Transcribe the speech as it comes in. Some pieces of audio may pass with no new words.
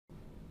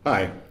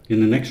Hi,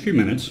 in the next few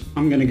minutes,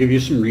 I'm going to give you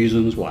some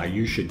reasons why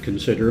you should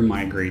consider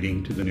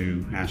migrating to the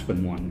new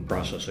aspenONE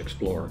Process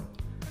Explorer.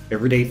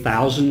 Every day,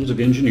 thousands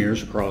of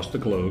engineers across the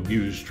globe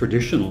use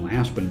traditional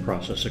Aspen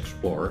Process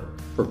Explorer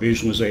for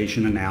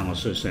visualization,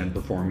 analysis, and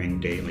performing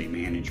daily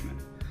management.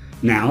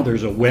 Now,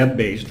 there's a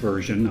web-based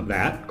version of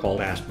that called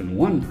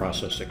aspenONE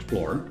Process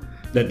Explorer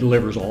that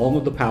delivers all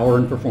of the power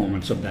and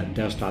performance of that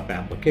desktop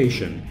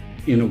application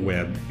in a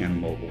web and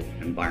mobile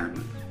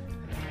environment.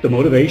 The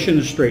motivation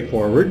is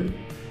straightforward.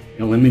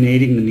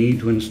 Eliminating the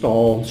need to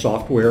install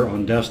software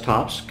on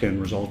desktops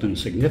can result in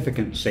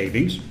significant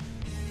savings.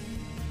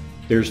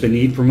 There's the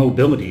need for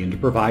mobility and to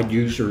provide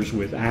users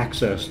with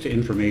access to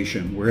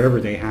information wherever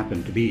they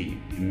happen to be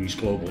in these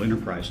global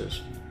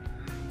enterprises.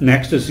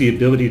 Next is the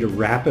ability to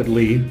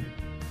rapidly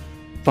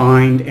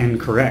find and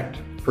correct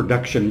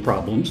production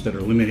problems that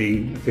are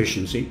limiting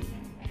efficiency.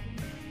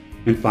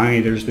 And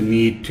finally, there's the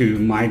need to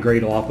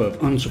migrate off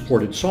of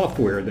unsupported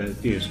software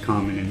that is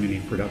common in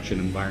many production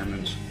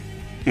environments.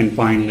 And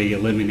finally,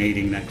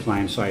 eliminating that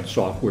client-side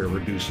software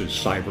reduces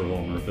cyber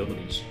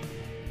vulnerabilities.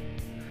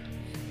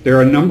 There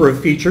are a number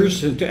of features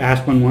to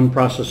aspenONE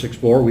Process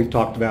Explorer. We've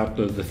talked about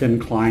the thin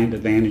client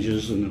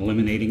advantages and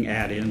eliminating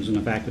add-ins and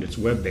the fact that it's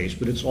web-based,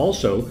 but it's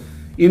also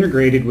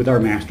integrated with our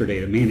master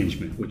data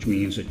management, which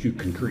means that you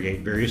can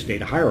create various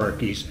data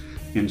hierarchies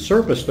and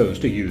surface those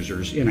to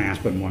users in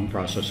aspenONE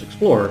Process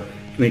Explorer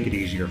to make it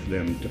easier for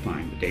them to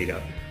find the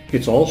data.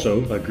 It's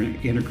also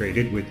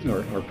integrated with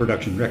our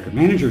production record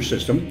manager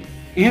system,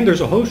 and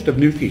there's a host of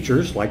new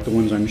features like the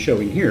ones I'm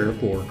showing here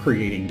for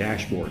creating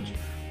dashboards.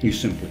 You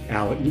simply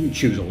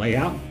choose a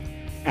layout,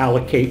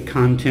 allocate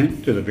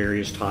content to the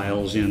various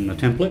tiles in the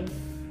template,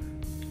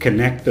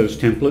 connect those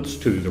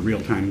templates to the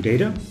real-time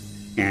data,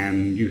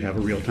 and you have a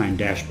real-time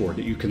dashboard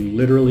that you can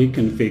literally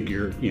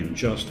configure in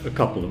just a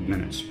couple of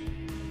minutes.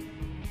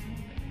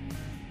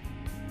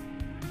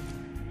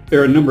 There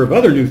are a number of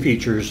other new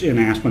features in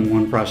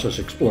aspenONE Process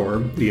Explorer.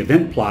 The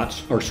event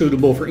plots are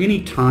suitable for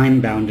any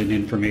time-bounded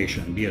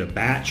information, be it a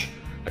batch,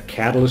 a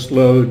catalyst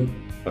load,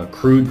 a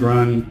crude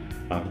run,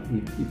 a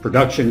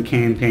production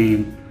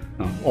campaign.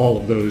 All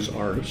of those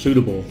are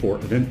suitable for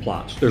event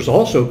plots. There's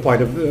also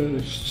quite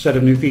a set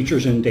of new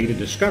features in data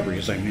discovery.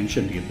 As I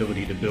mentioned, the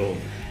ability to build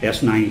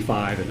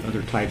S95 and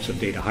other types of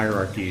data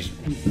hierarchies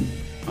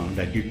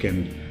that you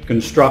can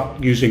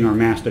construct using our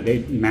master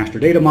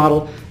data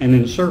model and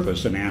then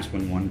surface an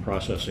aspenONE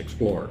Process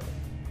Explorer.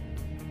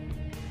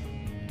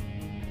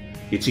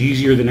 It's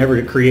easier than ever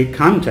to create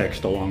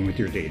context along with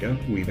your data.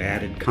 We've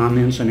added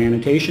comments and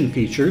annotation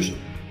features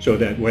so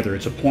that whether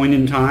it's a point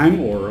in time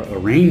or a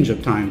range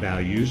of time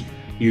values,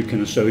 you can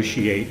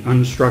associate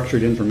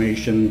unstructured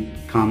information,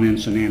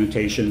 comments, and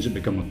annotations that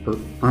become a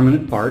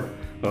permanent part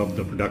of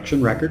the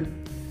production record.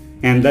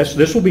 And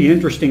this will be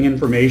interesting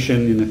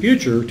information in the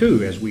future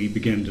too as we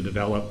begin to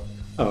develop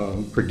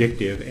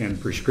predictive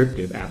and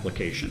prescriptive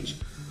applications.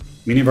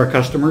 Many of our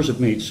customers have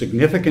made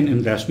significant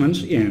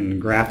investments in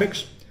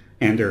graphics,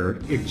 and there are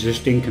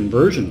existing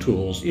conversion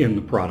tools in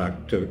the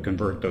product to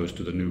convert those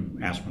to the new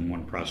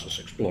aspenONE Process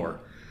Explorer.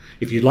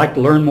 If you'd like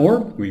to learn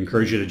more, we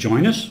encourage you to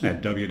join us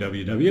at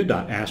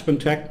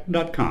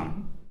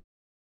www.aspentech.com.